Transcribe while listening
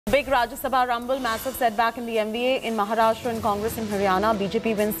Big Rajya Sabha rumble, massive setback in the MVA in Maharashtra and Congress in Haryana.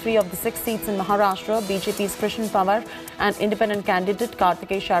 BJP wins 3 of the 6 seats in Maharashtra. BJP's Krishan Pawar and independent candidate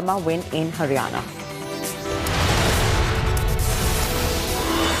Kartikeya Sharma win in Haryana.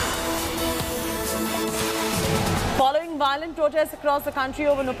 Following violent protests across the country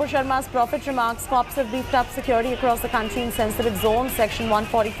over Nupur Sharma's profit remarks, cops have beefed up security across the country in sensitive zones. Section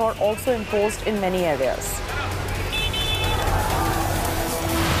 144 also imposed in many areas.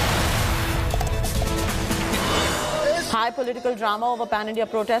 High political drama over pan-India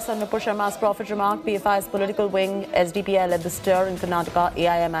protests on Nupur Sharma's profit remark. PFI's political wing, SDPI, led the stir in Karnataka.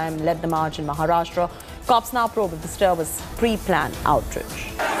 AIMIM led the march in Maharashtra. Cops now probe if the stir was pre-planned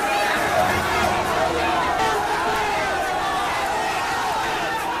outrage.